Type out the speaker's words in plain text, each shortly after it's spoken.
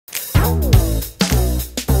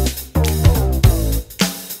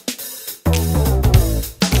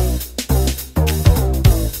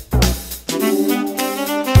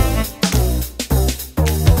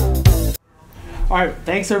right,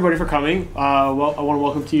 thanks everybody for coming. Well, I want to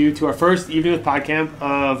welcome you to our first evening with Podcamp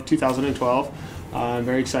of 2012. I'm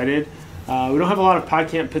very excited. We don't have a lot of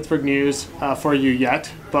Podcamp Pittsburgh news for you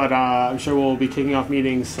yet, but I'm sure we'll be kicking off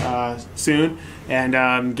meetings soon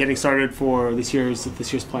and getting started for this year's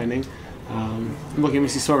planning. I'm looking at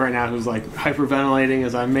Missy Sorg right now, who's like hyperventilating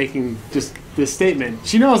as I'm making just this statement.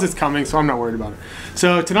 She knows it's coming, so I'm not worried about it.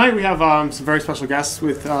 So tonight we have some very special guests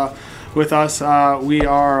with us. We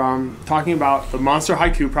are talking about the Monster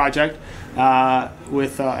Haiku project and I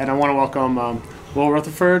want to welcome Will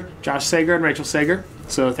Rutherford, Josh Sager, and Rachel Sager.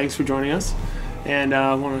 So thanks for joining us. And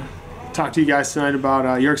I want to talk to you guys tonight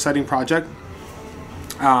about your exciting project,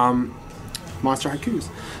 Monster Haikus.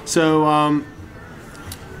 So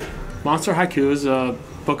Monster Haiku is a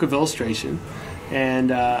book of illustration,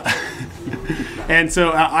 and and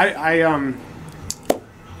so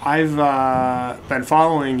I've been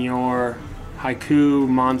following your haiku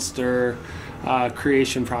monster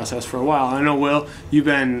creation process for a while. I know, Will, you've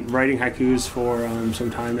been writing haikus for some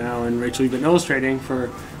time now, and Rachel, you've been illustrating for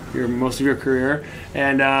most of your career,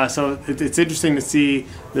 and so it's interesting to see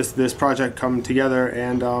this project come together,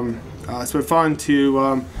 and it's been fun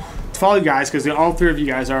to follow you guys, because all three of you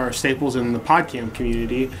guys are staples in the Podcamp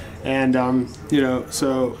community, and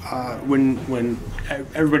so when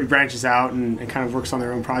everybody branches out and kind of works on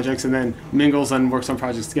their own projects and then mingles and works on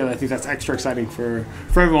projects together, I think that's extra exciting for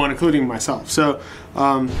everyone, including myself. So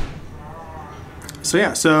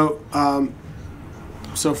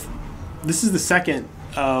this is the second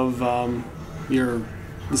of the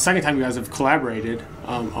second time you guys have collaborated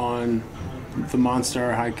on the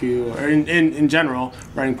Monster Haiku, or in general,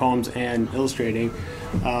 writing poems and illustrating.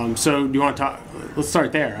 So do you want to talk? Let's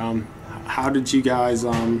start there. How did you guys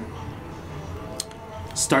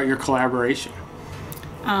start your collaboration?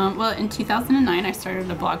 Well, in 2009, I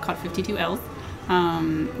started a blog called 52 Ills,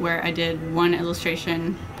 where I did one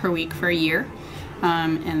illustration per week for a year.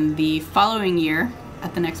 And the following year,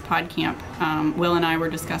 at the next Podcamp, Will and I were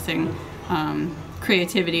discussing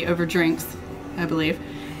creativity over drinks, I believe.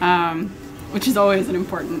 Which is always an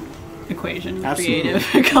important equation in creative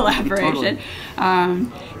collaboration.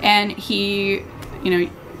 Totally. And he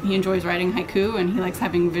enjoys writing haiku, and he likes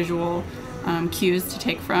having visual cues to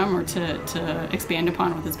take from or to expand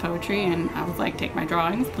upon with his poetry. And I was like, take my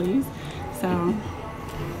drawings, please. So.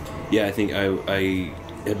 Yeah, I think I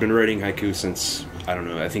had been writing haiku since, I don't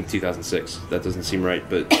know, I think 2006. That doesn't seem right,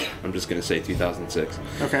 but I'm just going to say 2006.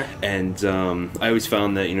 Okay. And I always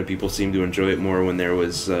found that, people seemed to enjoy it more when there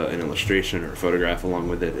was an illustration or a photograph along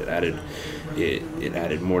with it. It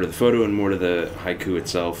added more to the photo and more to the haiku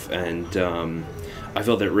itself. And I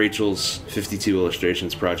felt that Rachel's 52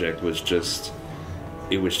 Illustrations project was just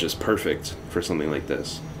perfect for something like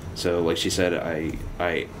this. So like she said,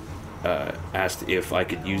 I asked if I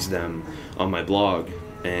could use them on my blog,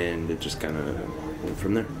 and it just kind of went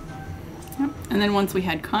from there. Yep. And then once we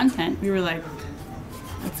had content, we were like,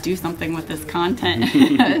 let's do something with this content.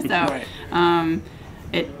 So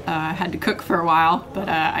it had to cook for a while, but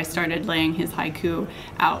I started laying his haiku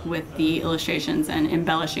out with the illustrations and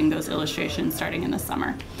embellishing those illustrations starting in the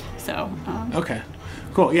summer. So okay,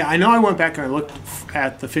 cool. Yeah, I know I went back and I looked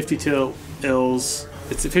at the 52 Ills.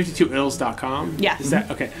 It's at 52ills.com? Yeah. Is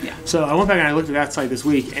that okay? Yeah. So I went back and I looked at that site this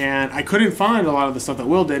week, and I couldn't find a lot of the stuff that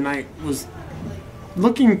Will did, and I was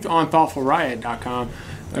looking on thoughtfulriot.com,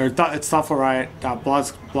 or it's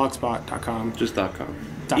thoughtfulriot.blogspot.com. Just .com.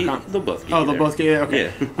 They'll both get they'll both get it?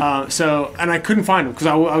 Okay. Yeah. So, and I couldn't find them, because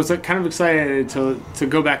I was like, kind of excited to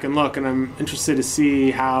go back and look, and I'm interested to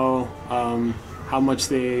see how much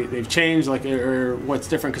they've changed, like, or what's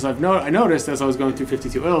different, because I noticed as I was going through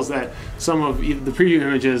 52 Ills that some of the preview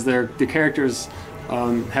images, the characters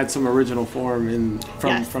had some original form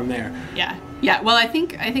from there. Yeah. Well, I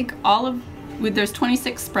think there's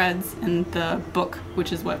 26 spreads in the book,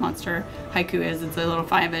 which is what Monster Haiku is. It's a little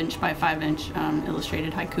 5-inch by 5-inch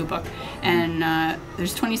illustrated haiku book, and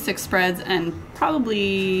there's 26 spreads, and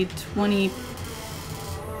probably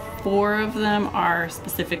 24 of them are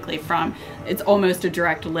specifically it's almost a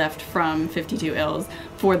direct lift from 52 Ills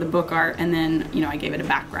for the book art, and then I gave it a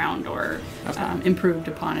background or improved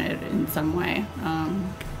upon it in some way.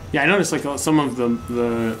 Yeah, I noticed like some of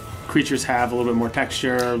the creatures have a little bit more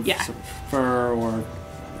texture, fur or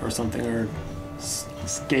something, or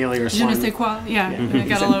scaly or slimy. Je ne sais quoi. Yeah, I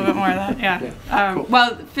got a little bit more of that. Yeah. Cool.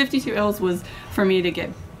 Well, 52 Ills was for me to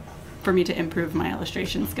improve my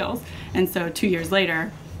illustration skills, and so 3 years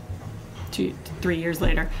later,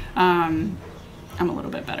 I'm a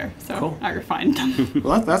little bit better. So cool. I refined them.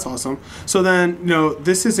 Well, that's awesome. So then,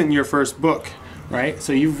 this isn't your first book, right?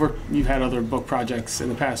 So you've had other book projects in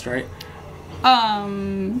the past, right?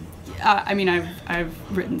 I mean,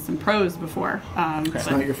 I've written some prose before. It's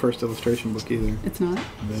not your first illustration book either. It's not?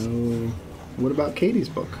 No. What about Katie's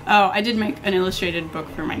book? Oh, I did make an illustrated book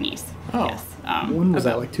for my niece. Oh. Yes. When was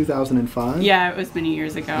that, like 2005? Yeah, it was many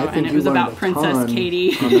years ago, I think and it you was learned about a Princess ton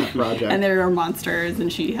Katie. on that project. And there are monsters,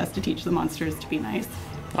 and she has to teach the monsters to be nice.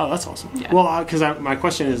 Oh, that's awesome. Yeah. Well, because my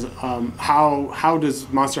question is, how does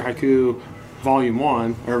Monster Haiku Volume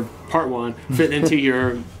 1 or Part 1 fit into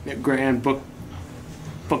your grand book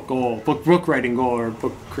writing goal or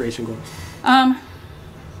book creation goal? I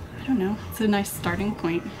don't know. It's a nice starting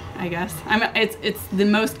point, I guess. It's the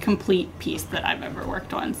most complete piece that I've ever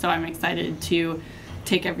worked on, so I'm excited to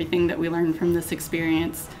take everything that we learned from this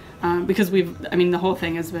experience, because the whole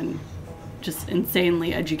thing has been just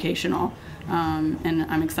insanely educational, and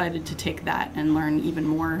I'm excited to take that and learn even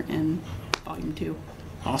more in Volume 2.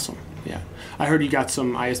 Awesome. Yeah. I heard you got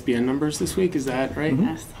some ISBN numbers this week, is that right? Mm-hmm.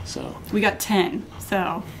 Yes. So We got 10,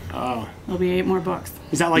 so there'll be 8 more books.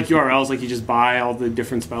 is that like URLs, like you just buy all the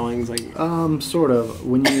different spellings? Like Sort of.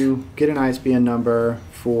 When you get an ISBN number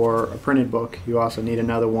for a printed book, you also need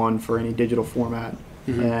another one for any digital format.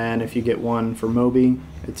 Mm-hmm. And if you get one for Mobi,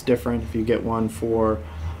 it's different. If you get one for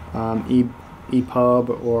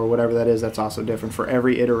EPUB or whatever that is, that's also different. For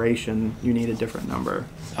every iteration, you need a different number.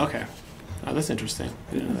 Okay. Oh, that's interesting.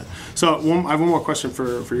 I didn't know that. So I have one more question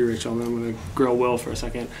for you, Rachel, and then I'm going to grill Will for a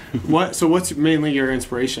second. What's mainly your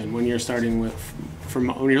inspiration when you're starting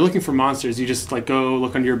when you're looking for monsters? You just like go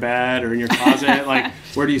look under your bed or in your closet? Like,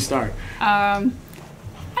 where do you start? I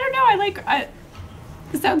don't know.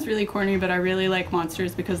 This sounds really corny, but I really like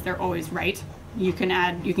monsters because they're always right. You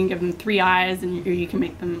can give them 3 eyes, and you can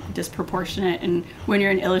make them disproportionate. And when you're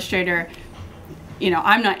an illustrator,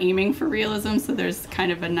 I'm not aiming for realism, so there's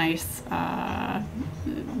kind of a nice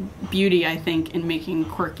beauty, I think, in making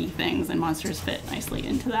quirky things, and monsters fit nicely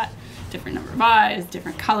into that. Different number of eyes,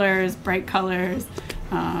 different colors, bright colors.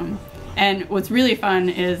 And what's really fun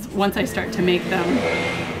is once I start to make them,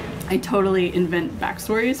 I totally invent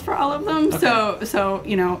backstories for all of them. Okay.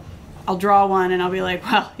 So I'll draw one and I'll be like,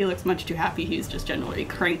 well, he looks much too happy. He's just generally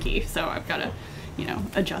cranky. So I've got to,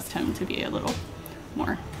 adjust him to be a little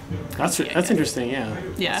more. That's interesting. Yeah.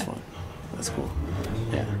 Yeah. That's fun. That's cool.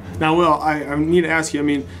 Yeah. Now, Will, I need to ask you. I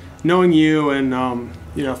mean, knowing you and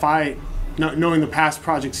knowing the past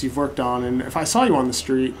projects you've worked on, and if I saw you on the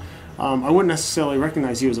street, I wouldn't necessarily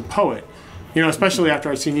recognize you as a poet. Especially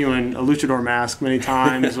after I've seen you in a luchador mask many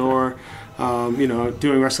times, or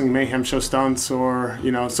doing Wrestling Mayhem show stunts, or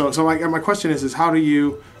So like my question is how do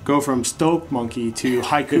you go from Stoke Monkey to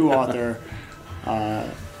haiku author?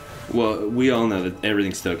 Well, we all know that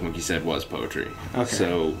everything Stoke Monkey said was poetry. Okay.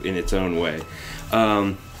 So in its own way.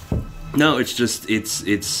 No, it's just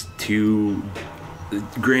it's two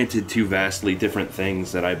vastly different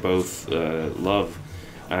things that I both love,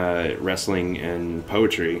 wrestling and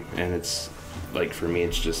poetry, and it's like for me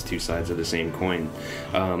it's just two sides of the same coin.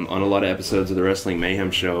 On a lot of episodes of the Wrestling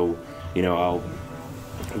Mayhem show, I'll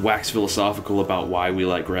wax philosophical about why we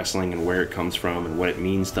like wrestling and where it comes from and what it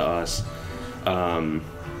means to us.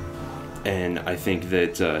 And I think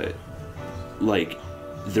that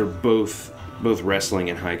they're both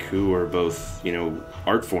wrestling and haiku are both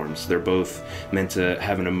art forms. They're both meant to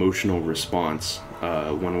have an emotional response,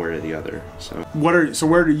 one way or the other. So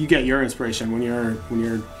where do you get your inspiration when you're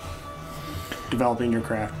developing your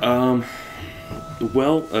craft?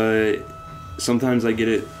 Sometimes I get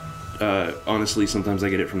it. Honestly, sometimes I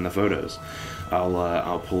get it from the photos.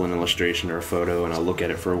 I'll pull an illustration or a photo and I'll look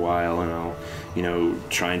at it for a while and I'll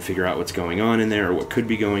try and figure out what's going on in there or what could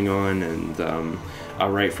be going on, and I'll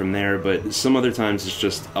write from there. But some other times it's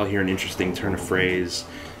just I'll hear an interesting turn of phrase,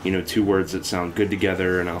 2 words that sound good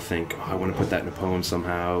together, and I'll think, I want to put that in a poem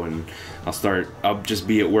somehow, and I'll just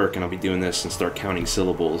be at work and I'll be doing this and start counting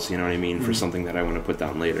syllables, for something that I want to put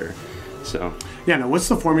down later. So yeah. Now, what's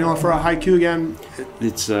the formula for a haiku again?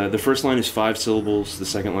 It's the first line is 5 syllables, the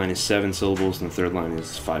second line is 7 syllables, and the third line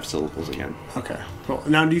is 5 syllables again. Okay, cool.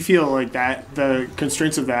 Now, do you feel like that the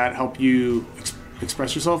constraints of that help you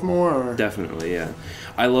express yourself more? Or? Definitely, yeah.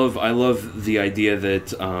 I love the idea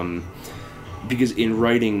that because in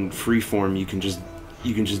writing freeform you can just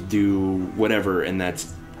do whatever, and I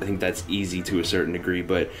think that's easy to a certain degree,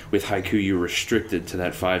 but with haiku you're restricted to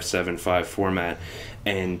that 5-7-5 format,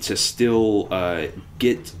 and to still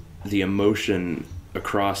get the emotion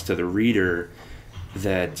across to the reader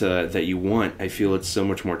that you want, I feel it's so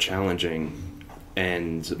much more challenging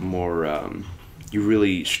and more you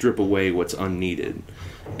really strip away what's unneeded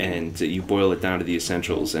and you boil it down to the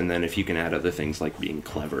essentials, and then if you can add other things like being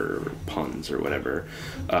clever or puns or whatever,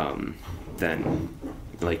 then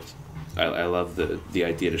I love the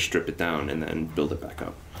idea to strip it down and then build it back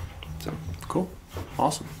up. So Cool.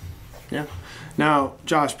 Awesome. Yeah. Now,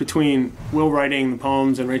 Josh, between Will writing the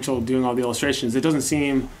poems and Rachel doing all the illustrations, it doesn't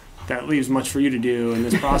seem that leaves much for you to do in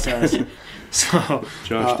this process. So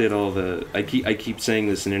Josh did all the. I keep saying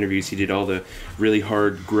this in interviews. He did all the really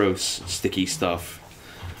hard, gross, sticky stuff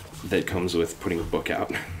that comes with putting a book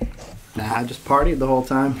out. Nah, I just partied the whole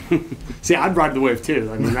time. See, I'd ride the wave too.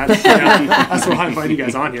 I mean, that's why I invite you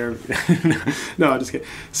guys on here. No, just kidding.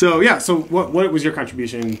 So yeah, so what was your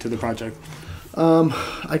contribution to the project?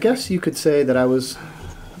 I guess you could say that I was,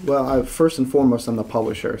 first and foremost, I'm the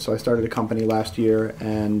publisher. So I started a company last year,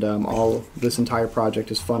 and all this entire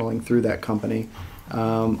project is funneling through that company.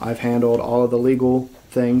 I've handled all of the legal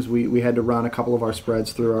things. We had to run a couple of our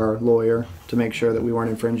spreads through our lawyer to make sure that we weren't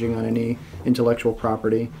infringing on any intellectual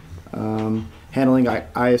property. Handling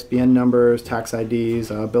ISBN numbers, tax IDs,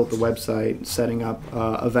 built the website, setting up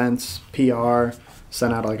events, PR,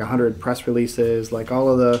 sent out like 100 press releases, like all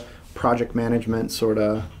of the project management sort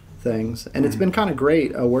of things. And it's been kind of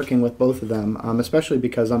great working with both of them, especially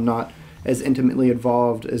because I'm not as intimately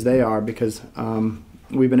involved as they are, because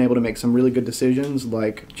we've been able to make some really good decisions,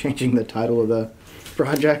 like changing the title of the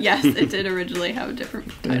project. Yes, it did originally have a different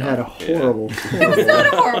title. It had a horrible It was not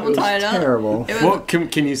a horrible title. terrible. It was, Well,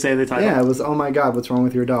 can you say the title? Yeah, it was, oh my God, what's wrong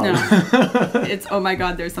with your dog? no, it's oh my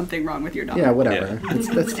God, there's something wrong with your dog. Yeah, whatever. That's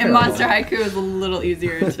And terrible. Monster Haiku is a little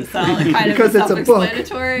easier to sell. It kind Because of it's a book,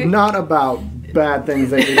 self-explanatory. not about bad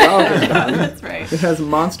things that your dog has done. That's right. It has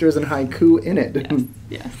monsters and haiku in it. Yes,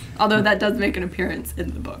 yes. Although that does make an appearance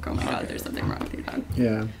in the book. Oh my God, there's something wrong with your dog.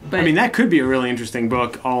 Yeah. But I mean, that could be a really interesting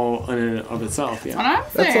book all in and of itself. that's Yeah. what I'm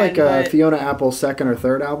That's saying, like but- Fiona Apple's second or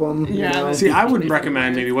third album. you Yeah, know? that's- See, I would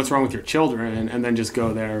recommend maybe What's Wrong with Your Children, and then just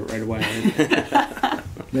go there right away.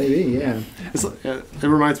 Maybe, yeah. It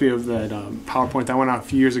reminds me of that PowerPoint that went out a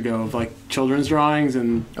few years ago of like children's drawings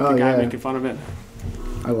and Oh, the guy yeah. making fun of it.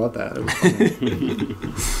 I love that. It was funny.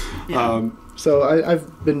 Yeah. So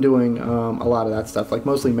I've been doing a lot of that stuff, like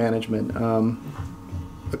mostly management.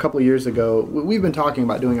 A couple of years ago, we've been talking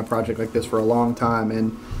about doing a project like this for a long time,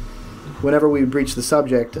 and whenever we breached the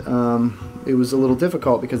subject, it was a little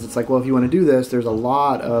difficult because it's like, well, if you want to do this, there's a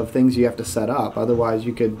lot of things you have to set up. Otherwise,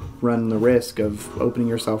 you could run the risk of opening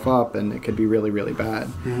yourself up, and it could be really, really bad.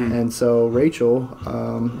 And so Rachel,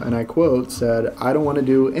 and I quote, said, I don't want to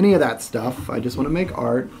do any of that stuff. I just want to make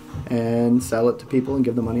art and sell it to people and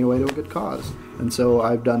give the money away to a good cause. And so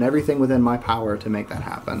I've done everything within my power to make that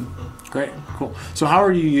happen. Great, cool. So how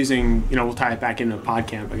are you using, we'll tie it back into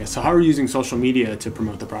Podcamp, I guess. So how are you using social media to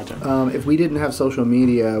promote the project? If we didn't have social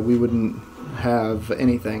media, we wouldn't have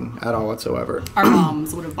anything at all whatsoever. Our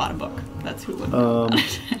moms would have bought a book. That's who would have done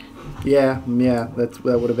that. Yeah, that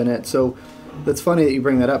would have been it. So that's funny that you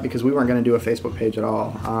bring that up, because we weren't going to do a Facebook page at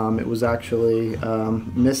all. It was actually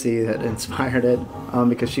Missy that inspired it,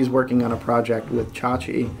 because she's working on a project with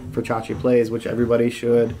Chachi for Chachi Plays, which everybody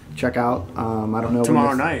should check out. I don't know.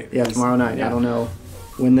 Tomorrow night. Yeah, tomorrow night. Yeah. I don't know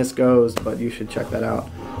when this goes, but you should check that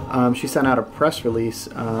out. She sent out a press release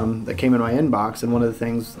that came in my inbox, and one of the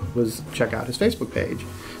things was check out his Facebook page.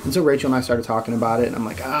 And so Rachel and I started talking about it, and I'm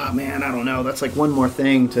like, man, I don't know. That's like one more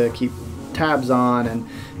thing to keep tabs on. And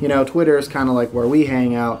Twitter is kind of like where we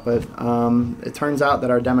hang out, but it turns out that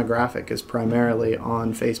our demographic is primarily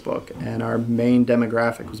on Facebook, and our main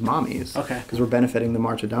demographic was mommies. Okay. Because we're benefiting the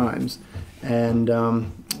March of Dimes. And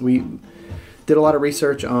we did a lot of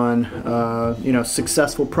research on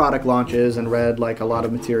successful product launches and read like a lot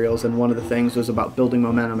of materials, and one of the things was about building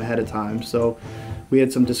momentum ahead of time. So we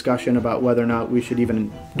had some discussion about whether or not we should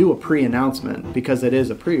even do a pre-announcement, because it is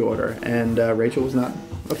a pre-order, and Rachel was not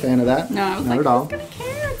a fan of that. No, I was not like, at all. who's gonna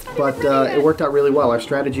care? It's not But even ready it yet. worked out really well. Our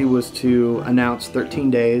strategy was to announce 13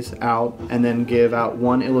 days out, and then give out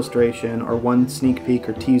one illustration or one sneak peek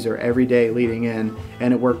or teaser every day leading in,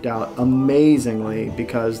 and it worked out amazingly,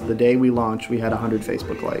 because the day we launched, we had 100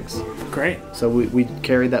 Facebook likes. Great. So we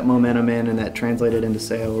carried that momentum in, and that translated into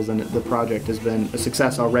sales, and the project has been a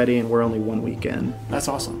success already, and we're only 1 week in. That's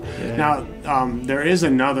awesome. Yeah. Now, there is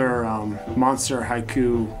another Monster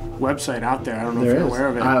Haiku website out there. I don't know if There you're is. aware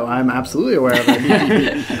of it. I'm absolutely aware of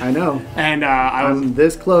it. I know. And I was I'm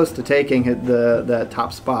this close to taking that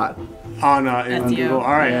top spot. on That's you. Google.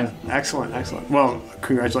 All right. Yeah. Excellent. Well,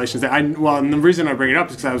 congratulations. And the reason I bring it up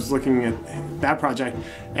is because I was looking at that project,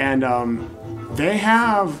 and they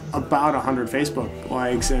have about 100 Facebook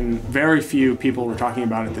likes, and very few people were talking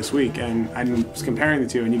about it this week. And I was comparing the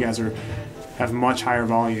two, and you guys have much higher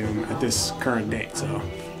volume at this current date. So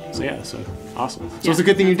yeah. So Awesome. So Yeah, it's a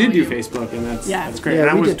good thing you that's did do all you- Facebook, and that's Yeah. that's great.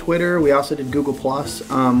 Yeah, And we did Twitter. We also did Google Plus.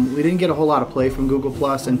 We didn't get a whole lot of play from Google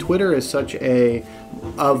Plus, and Twitter is such a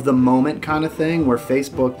of the moment kind of thing. Where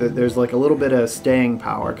Facebook, there's like a little bit of staying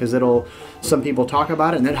power because some people talk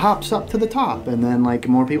about it and it hops up to the top, and then like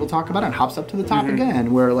more people talk about it and hops up to the top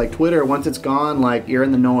again. Where like Twitter, once it's gone, like you're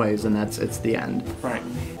in the noise, and it's the end. Right.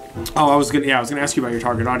 Oh, I was gonna ask you about your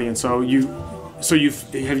target audience. So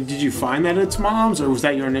did you find that it's moms, or was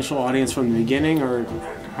that your initial audience from the beginning, or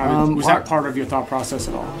was that part of your thought process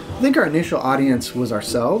at all? I think our initial audience was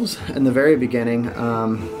ourselves in the very beginning,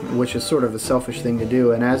 which is sort of a selfish thing to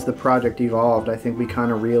do. And as the project evolved, I think we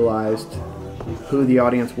kind of realized who the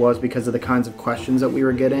audience was because of the kinds of questions that we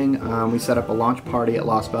were getting. We set up a launch party at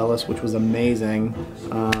Las Vegas, which was amazing.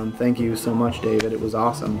 Thank you so much, David. It was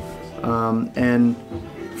awesome. And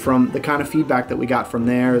from the kind of feedback that we got from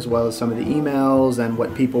there, as well as some of the emails and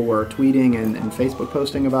what people were tweeting and Facebook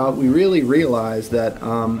posting about, we really realized that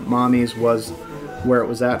Mommies was where it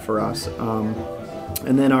was at for us.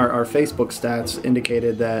 And then our Facebook stats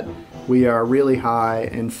indicated that we are really high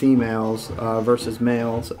in females versus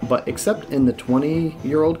males, but except in the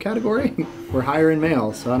 20-year-old category, we're higher in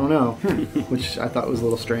males, so I don't know, which I thought was a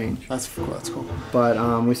little strange. That's cool. That's cool.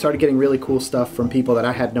 But we started getting really cool stuff from people that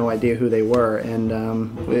I had no idea who they were, and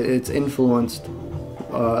it's influenced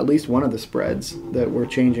at least one of the spreads that we're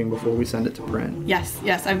changing before we send it to print. Yes.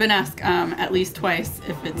 I've been asked at least twice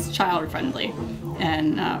if it's child friendly,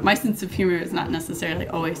 and my sense of humor is not necessarily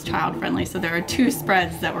always child friendly. So there are 2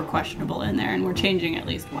 spreads that were questionable in there, and we're changing at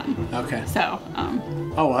least one. Okay. So.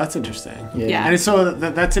 Oh, well, that's interesting. Yeah. And so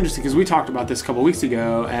that's interesting because we talked about this a couple weeks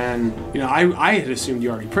ago, and I had assumed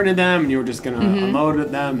you already printed them and you were just going to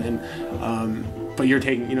unload them, and but you're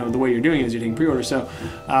taking the way you're doing it is you're taking pre-orders. So.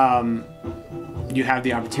 You have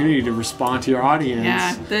the opportunity to respond to your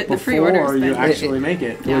audience the before you actually make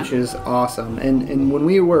it. Which is awesome. And when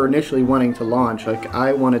we were initially wanting to launch, like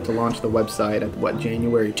I wanted to launch the website at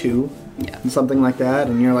January 2? Yeah. Something like that,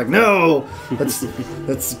 and you're like, no,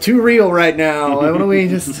 that's too real right now. Why don't we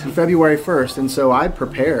just February 1st? And so I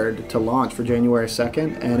prepared to launch for January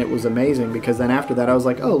 2nd, and it was amazing because then after that I was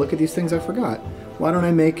like, oh, look at these things I forgot. Why don't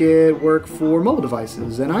I make it work for mobile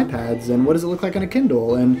devices and iPads, and what does it look like on a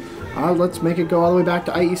Kindle, and let's make it go all the way back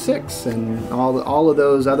to IE6 and all of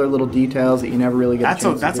those other little details that you never really get a chance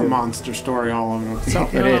to do. That's a monster story all in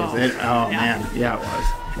itself. It is. Man, yeah, it was.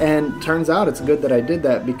 And turns out it's good that I did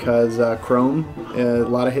that because Chrome, a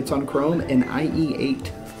lot of hits on Chrome, and IE8.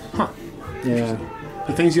 Huh. Yeah.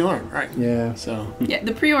 The things you learn, right? Yeah. So. Yeah,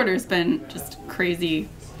 the pre-order's been just crazy.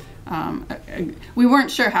 We weren't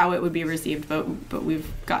sure how it would be received, but we've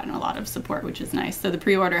gotten a lot of support, which is nice. So the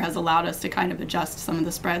pre-order has allowed us to kind of adjust some of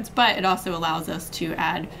the spreads, but it also allows us to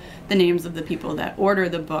add the names of the people that order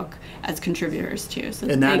the book as contributors too, so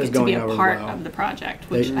and that they get is to going be a over part well. of the project,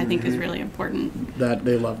 which I think is really important. That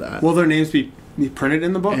they love that. Will their names be printed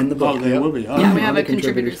in the book? In the book, Oh, they will be. Oh, Yeah, we okay. have the a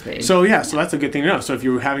contributors page. So that's a good thing to know. So if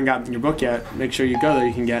you haven't gotten your book yet, make sure you go there.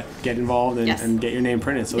 You can get involved and, Yes. and get your name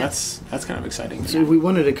printed. So Yes. that's kind of exciting. So we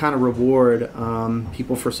wanted to kind of reward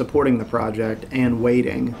people for supporting the project and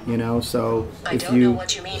waiting, So I if don't know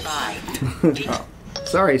what you mean by.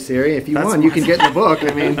 Sorry, Siri, if you That's want, you can get in the book.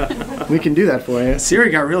 I mean, we can do that for you. Siri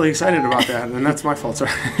got really excited about that, and that's my fault.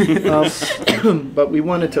 Sorry. But we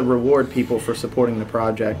wanted to reward people for supporting the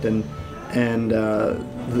project, and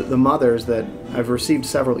the mothers that I've received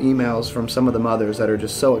several emails from some of the mothers that are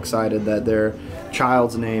just so excited that their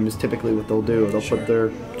child's name is typically what they'll do. They'll put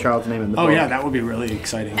their child's name in the book. Oh yeah, that would be really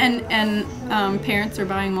exciting. And parents are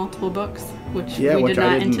buying multiple books, which Yeah, we which did I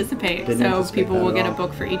not didn't anticipate. anticipate So people that will at get a all.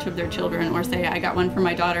 book for each of their children, or say, I got one for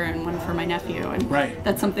my daughter and one for my nephew. And Right.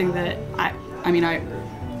 that's something that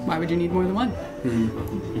why would you need more than one?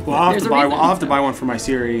 Well, I'll There's a I'll reason, have to so. buy one for my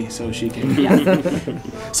Siri so she can. Yeah.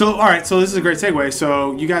 So, all right. So this is a great segue.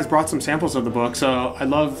 So you guys brought some samples of the book. So I'd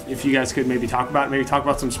love if you guys could maybe talk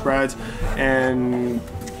about some spreads, and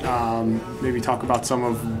maybe talk about some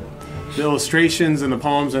of the illustrations and the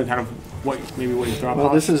poems and kind of what you thought. Well,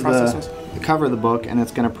 this is process the was. cover of the book, and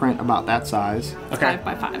it's going to print about that size. Okay. 5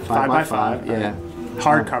 by 5. 5 by 5. 5. Yeah.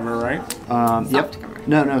 Hardcover, right? Yep. cover.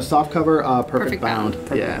 No, soft cover, perfect Perfect bound.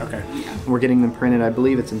 bound. Yeah. Okay. We're getting them printed. I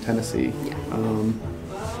believe it's in Tennessee. Yeah.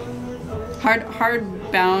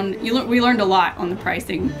 Hard bound. We learned a lot on the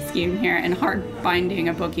pricing scheme here, and hard binding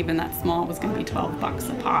a book even that small was going to be $12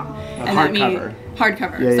 a pop. And that hardcover.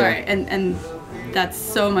 Hardcover. Yeah, sorry, yeah. and that's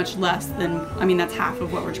so much less than. That's half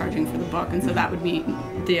of what we're charging for the book, and so that would mean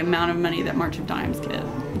the amount of money that March of Dimes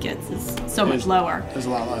gets is so much lower. There's a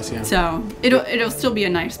lot less, yeah. So it'll still be a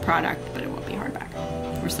nice product, but it won't be hardback.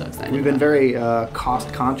 We're so excited. We've been about it. very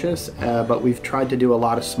cost conscious, but we've tried to do a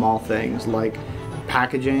lot of small things like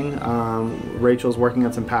packaging. Rachel's working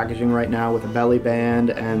on some packaging right now with a belly band,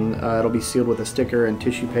 and it'll be sealed with a sticker and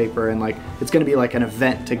tissue paper, and like it's going to be like an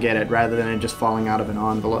event to get it rather than it just falling out of an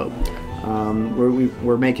envelope.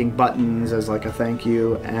 We're making buttons as like a thank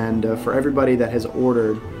you, and for everybody that has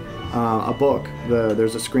ordered a book,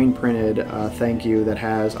 there's a screen printed thank you that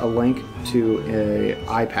has a link to a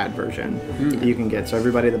iPad version that you can get. So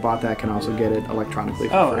everybody that bought that can also get it electronically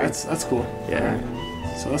for free. That's cool. Yeah.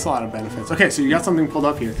 So that's a lot of benefits. Okay, so you got something pulled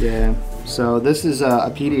up here. Yeah. So this is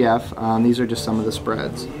a PDF. These are just some of the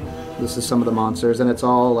spreads. This is some of the monsters, and it's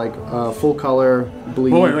all like full color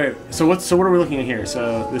bleed. Oh, wait. So what are we looking at here?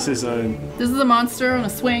 So this is a monster on a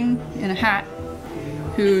swing in a hat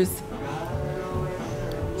who's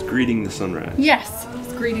Greeting the sunrise. Yes,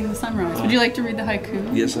 it's greeting the sunrise. Would you like to read the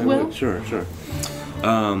haiku? Yes, I would. Sure.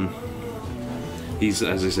 He's,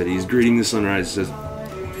 as I said, he's greeting the sunrise. He says,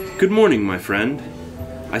 "Good morning, my friend.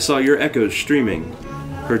 I saw your echoes streaming,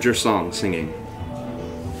 heard your song singing."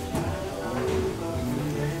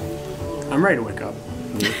 I'm ready to wake up.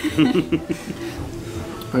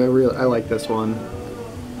 I like this one.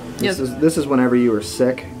 This is whenever you were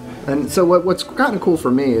sick. And so what's kind of cool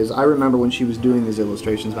for me is I remember when she was doing these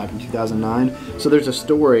illustrations back in 2009. So there's a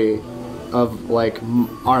story of like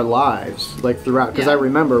our lives like throughout, because I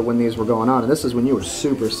remember when these were going on, and this is when you were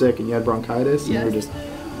super sick and you had bronchitis and you were just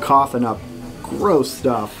coughing up gross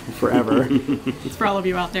stuff forever. It's for all of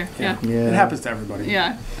you out there. Yeah. It happens to everybody.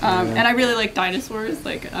 Yeah. And I really like dinosaurs.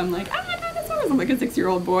 Like I'm like, dinosaurs. I'm like a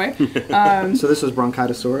 6-year-old boy. So this is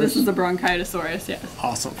Bronchitosaurus? This is a Bronchitosaurus, yes.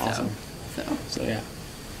 Awesome. So yeah.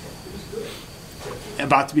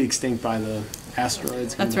 About to be extinct by the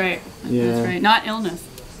asteroids. That's right. Yeah. That's right. Not illness,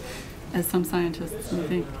 as some scientists may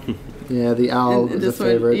think. Yeah, the owl is a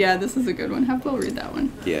favorite. Yeah, this is a good one. Have Bill read that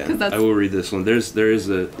one. Yeah, I will read this one. There is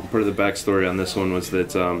a part of the backstory on this one was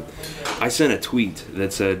that I sent a tweet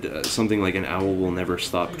that said something like "an owl will never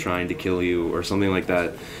stop trying to kill you" or something like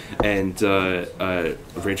that, and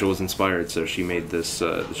Rachel was inspired, so she made this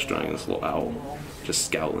drawing of this little owl just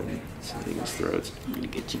scowling, slitting his throat. I'm gonna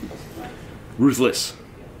get you. Ruthless,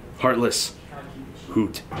 heartless,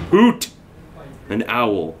 hoot, hoot. An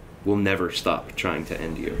owl will never stop trying to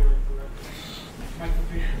end you.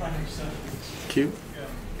 Cute.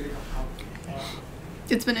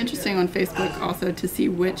 It's been interesting on Facebook also to see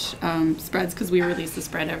which spreads, because we release a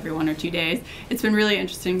spread every 1 or 2 days. It's been really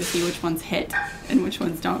interesting to see which ones hit and which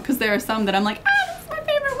ones don't, because there are some that I'm like, this is my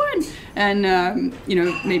favorite one. And,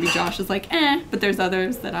 maybe Josh is like, but there's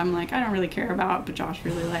others that I'm like, I don't really care about, but Josh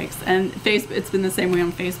really likes. And it's been the same way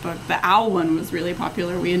on Facebook. The owl one was really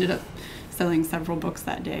popular. We ended up selling several books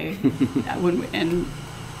that day. And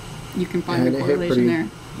you can find the correlation there.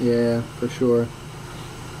 Yeah, for sure.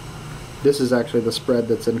 This is actually the spread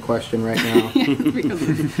that's in question right now.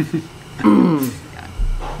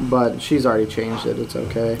 But she's already changed it. It's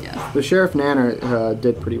okay. Yes. The Sheriff Nanner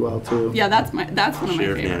did pretty well too. Yeah, that's one of my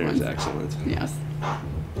Sheriff favorite Nanner ones. is excellent. Yes.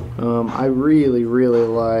 I really, really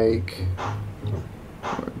like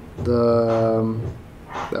the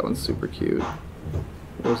that one's super cute.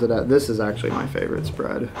 Where's it at? This is actually my favorite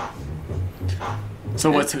spread.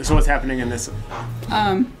 So what's happening in this?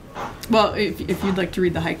 Well, if you'd like to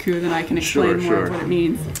read the haiku, then I can explain more of what it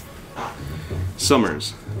means.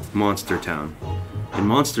 Summers, Monster Town. And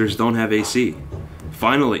monsters don't have AC.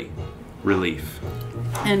 Finally, relief.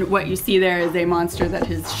 And what you see there is a monster that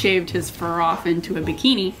has shaved his fur off into a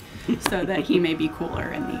bikini so that he may be cooler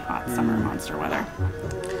in the hot summer monster weather.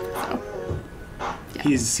 So, yeah.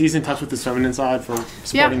 He's in touch with his feminine side for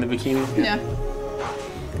sporting the bikini. Yeah.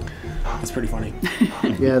 That's pretty funny.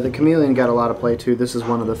 Yeah, the chameleon got a lot of play too. This is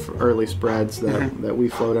one of the early spreads that we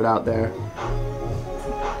floated out there.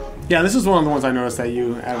 Yeah, this is one of the ones I noticed that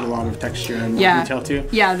you added a lot of texture and detail to.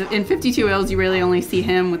 Yeah, in 52 Ills, you really only see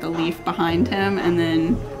him with a leaf behind him, and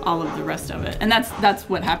then all of the rest of it. And that's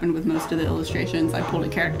what happened with most of the illustrations. I pulled a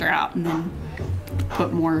character out and then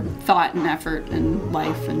put more thought and effort and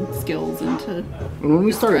life and skills into. When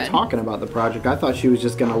we started talking about the project, I thought she was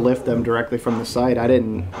just going to lift them directly from the site. I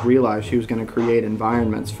didn't realize she was going to create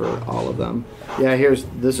environments for all of them. Yeah,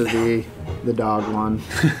 this is the dog one.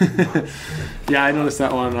 Yeah, I noticed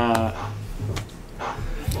that one.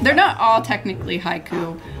 They're not all technically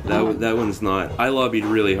haiku. That one's not. I lobbied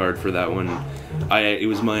really hard for that one. It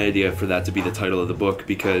was my idea for that to be the title of the book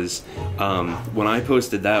because when I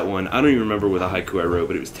posted that one, I don't even remember what a haiku I wrote,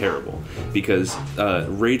 but it was terrible because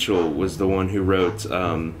Rachel was the one who wrote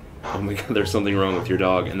oh my god, there's something wrong with your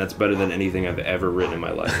dog, and that's better than anything I've ever written in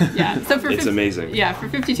my life. Yeah, so it's amazing. Yeah, for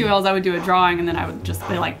 52 L's, I would do a drawing, and then I would just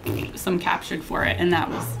play like some caption for it, and that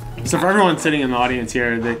was. So for everyone sitting in the audience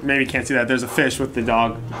here that maybe can't see that, there's a fish with the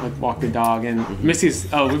dog, like walk the dog, and Missy's.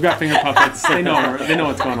 Oh, we've got finger puppets. They know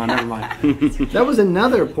what's going on. Never mind. That was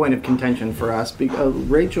another point of contention for us. Because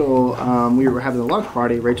Rachel, we were having a lunch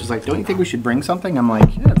party. Rachel's like, "Don't you think we should bring something?" I'm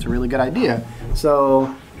like, "Yeah, it's a really good idea."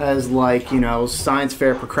 So, as like, you know, science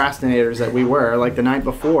fair procrastinators that we were, like the night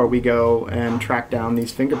before, we go and track down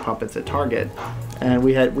these finger puppets at Target. And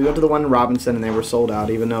we went to the one in Robinson, and they were sold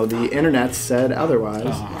out, even though the internet said otherwise.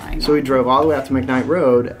 Oh, so we drove all the way out to McKnight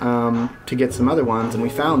Road to get some other ones, and we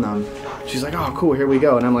found them. She's like, "Oh, cool, here we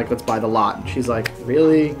go." And I'm like, "Let's buy the lot." And she's like,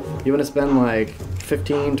 "Really? You want to spend like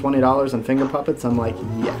 $15, $20 on finger puppets?" I'm like,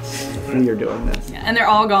 "Yes, we are doing this." Yeah, and they're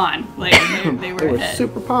all gone. Like they were. They were hit.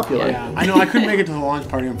 super popular. Yeah, I know. I couldn't make it to the launch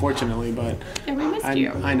party, unfortunately, but Yeah, we missed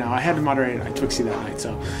you. I know. I had to moderate at Twixie that night,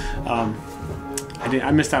 so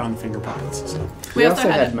I missed out on the finger puppets. So. We also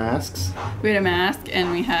had masks. We had a mask,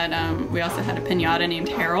 and we also had a piñata named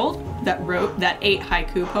Harold that ate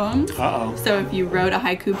haiku poems. Uh-oh. So if you wrote a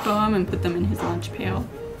haiku poem and put them in his lunch pail,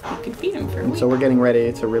 you could feed him for a week. So we're getting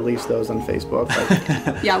ready to release those on Facebook.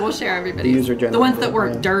 Like, Yeah, we'll share everybody. The user-generated, The ones that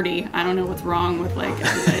weren't yeah. dirty. I don't know what's wrong with like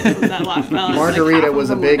everybody that last spell. Margarita Like,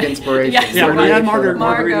 was a big inspiration. Yes, Yeah, we had Margarita.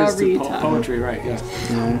 margaritas to poetry, right? Yeah.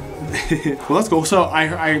 Well, that's cool. So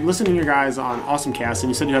I listened to you guys on Awesome Cast, and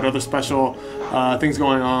you said you had other special things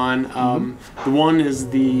going on. The one is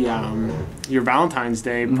the your Valentine's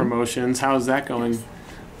Day promotions. How's that going?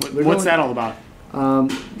 What's that all about?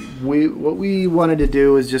 What we wanted to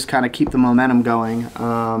do is just kind of keep the momentum going.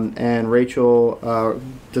 And Rachel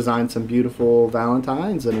designed some beautiful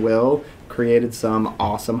Valentines, and Will created some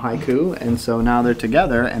awesome haiku. And so now they're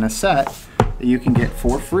together in a set that you can get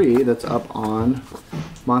for free that's up on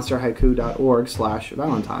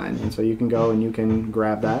monsterhaiku.org/Valentine. And so you can go and you can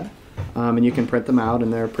grab that. And you can print them out,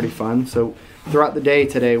 and they're pretty fun. So throughout the day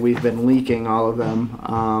today, we've been leaking all of them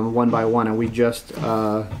one by one, and we just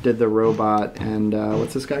did the robot and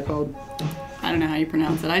what's this guy called? I don't know how you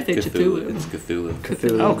pronounce it. I say Cthulhu. It's Cthulhu.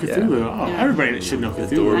 Cthulhu. Oh, Cthulhu. Yeah. Oh, Yeah. everybody should know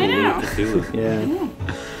Cthulhu. Adorable I know. little Cthulhu. Yeah.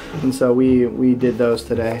 And so we did those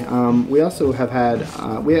today. We also have had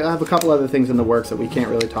we have a couple other things in the works that we can't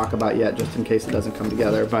really talk about yet, just in case it doesn't come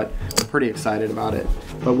together. But we're pretty excited about it.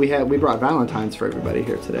 But we brought Valentine's for everybody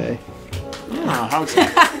here today. Oh, how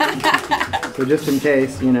exciting. So just in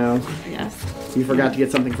case, you know, Yes. you forgot to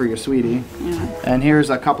get something for your sweetie. Yeah. And here's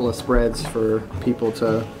a couple of spreads for people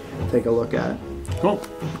to take a look at. Cool.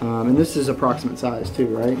 And this is approximate size too,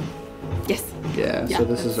 right? Yes. Yeah, Yeah, so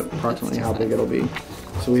this is that's approximately just how big size. it'll be.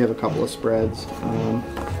 So we have a couple of spreads.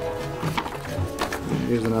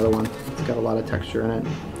 Here's another one. It's got a lot of texture in it.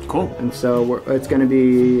 Cool. And so it's going to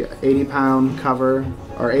be 80-pound cover,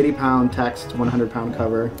 or 80-pound text, 100-pound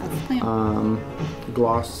cover, That's the plan.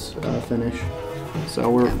 gloss finish. So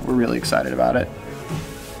we're really excited about it.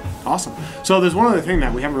 Awesome. So there's one other thing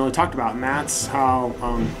that we haven't really talked about, and that's how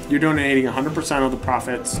you're donating 100% of the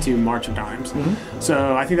profits to March of Dimes.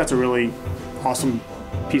 So I think that's a really awesome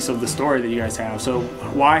piece of the story that you guys have. So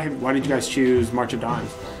why did you guys choose March of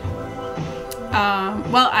Dimes?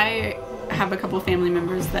 Well, I have a couple of family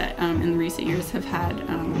members that in recent years have had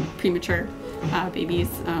premature babies,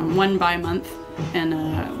 one by a month, and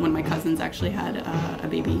one of my cousins actually had a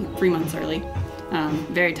baby 3 months early,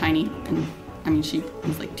 very tiny, and I mean she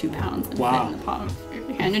was like 2 pounds and Wow. fit in the palm of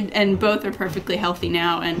your hand, and both are perfectly healthy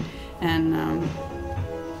now, and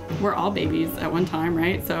we're all babies at one time,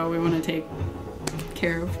 right? So we want to take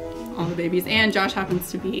care of all the babies, and Josh happens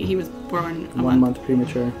to be, he was born a 1 month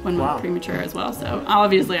premature. 1 Wow. month premature as well, so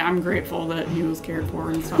obviously I'm grateful that he was cared for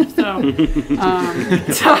and stuff, so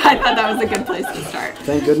so I thought that was a good place to start.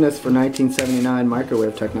 Thank goodness for 1979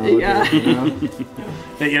 microwave technology. Yeah. You know?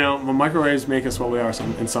 That, you know, microwaves make us what we are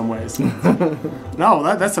in some ways. No,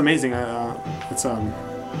 that's amazing. It's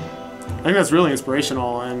I think that's really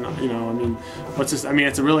inspirational, and you know, I mean,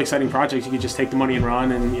 it's a really exciting project. You could just take the money and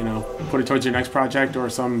run, and you know, put it towards your next project or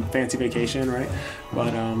some fancy vacation, right?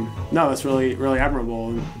 But no, that's really, really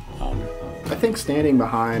admirable. I think standing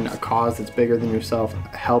behind a cause that's bigger than yourself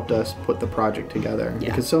helped us put the project together. Yeah.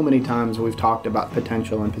 Because so many times we've talked about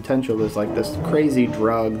potential, and potential is like this crazy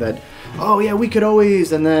drug that, oh yeah, we could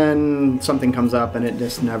always, and then something comes up and it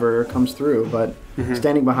just never comes through. But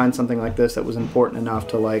standing behind something like this that was important enough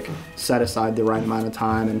to like set aside the right amount of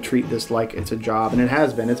time and treat this like it's a job, and it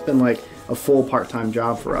has been. It's been like a full part-time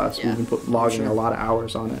job for us. Yeah. We've been logging a lot of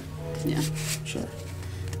hours on it. Yeah, Sure.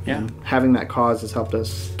 Yeah. Having that cause has helped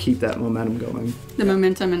us keep that momentum going. the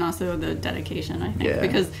momentum and also the dedication, I think, Yeah.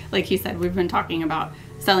 because like he said, we've been talking about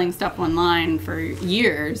selling stuff online for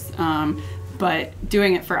years, but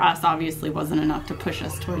doing it for us obviously wasn't enough to push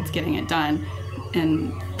us towards getting it done,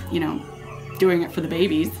 and doing it for the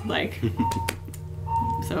babies, like.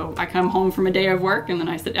 So I come home from a day of work, and then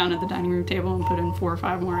I sit down at the dining room table and put in 4 or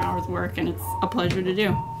 5 more hours of work, and it's a pleasure to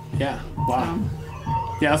do. Yeah. Wow.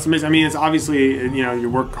 Yeah, that's amazing. I mean, it's obviously,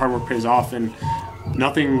 your hard work pays off, and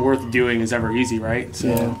nothing worth doing is ever easy, right?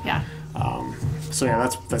 So Yeah. So yeah,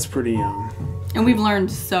 that's pretty. And we've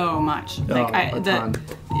learned so much. A ton.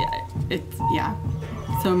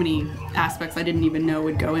 So many aspects I didn't even know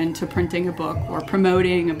would go into printing a book or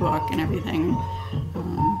promoting a book and everything.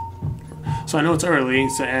 So I know it's early,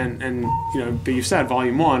 so and but you said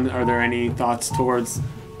volume 1. Are there any thoughts towards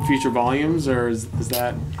future volumes, or is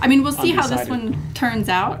that? I mean, we'll see how this undecided? one turns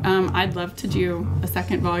out. I'd love to do a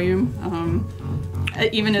second volume.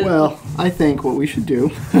 I think what we should do,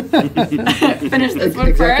 finish this one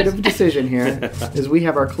executive first. decision here, is we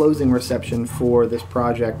have our closing reception for this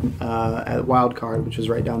project at Wildcard, which is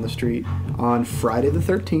right down the street, on Friday the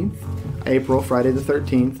 13th, Friday the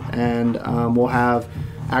 13th, and we'll have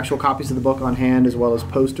actual copies of the book on hand, as well as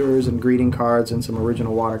posters and greeting cards and some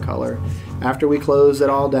original watercolor. After we close it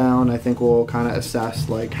all down, I think we'll kind of assess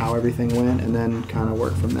how everything went, and then kind of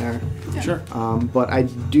work from there. Yeah. Sure. But I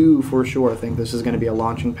do for sure think this is going to be a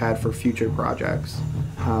launching pad for future projects,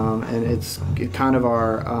 and it's kind of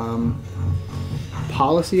our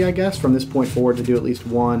policy, I guess, from this point forward, to do at least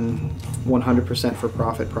one 100% for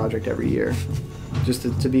profit project every year, just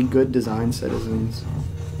to be good design citizens.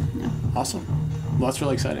 Awesome. Well, that's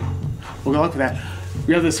really exciting. Well, good luck with that.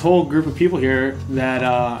 We have this whole group of people here that,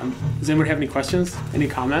 does anybody have any questions? Any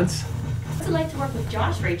comments? What's it like to work with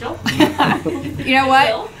Josh, Rachel? You know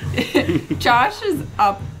what? Josh is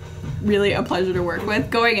really a pleasure to work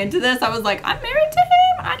with. Going into this, I was like, I'm married to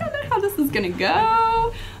him. I don't know how this is gonna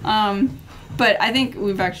go. But I think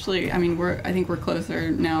we've actually, I think we're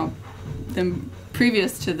closer now than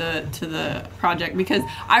previous to the project, because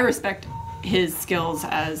I respect his skills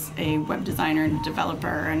as a web designer and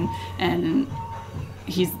developer, and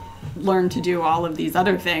he's learned to do all of these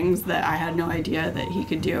other things that I had no idea that he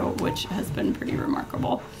could do, which has been pretty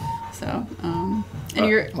remarkable. So,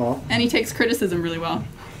 and he takes criticism really well.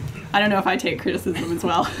 I don't know if I take criticism as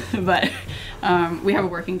well, but we have a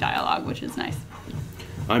working dialogue, which is nice.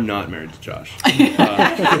 I'm not married to Josh,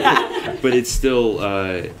 but it's still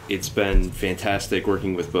it's been fantastic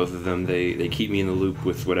working with both of them. They keep me in the loop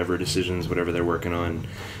with whatever decisions, whatever they're working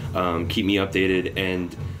on, keep me updated,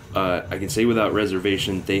 and I can say without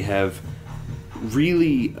reservation, they have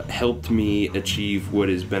really helped me achieve what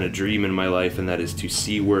has been a dream in my life, and that is to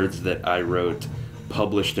see words that I wrote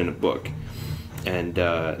published in a book, and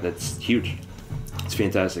that's huge. It's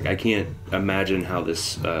fantastic. I can't imagine how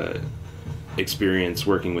this experience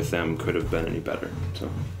working with them could have been any better. So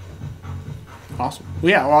awesome. Well,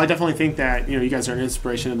 yeah. Well, I definitely think that you guys are an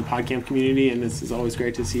inspiration in the Podcamp community, and this is always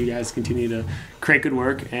great to see you guys continue to create good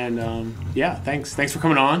work. And thanks for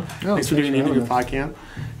coming on. Thanks for doing the Evening with Podcamp.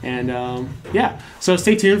 And so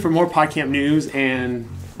stay tuned for more Podcamp news and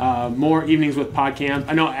more evenings with Podcamp.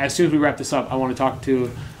 I know as soon as we wrap this up, I want to talk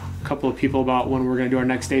to a couple of people about when we're going to do our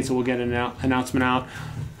next date, so we'll get an announcement out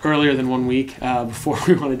earlier than 1 week before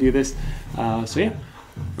we want to do this. And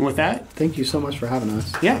with that, Thank you so much for having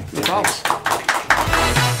us. yeah, no problem.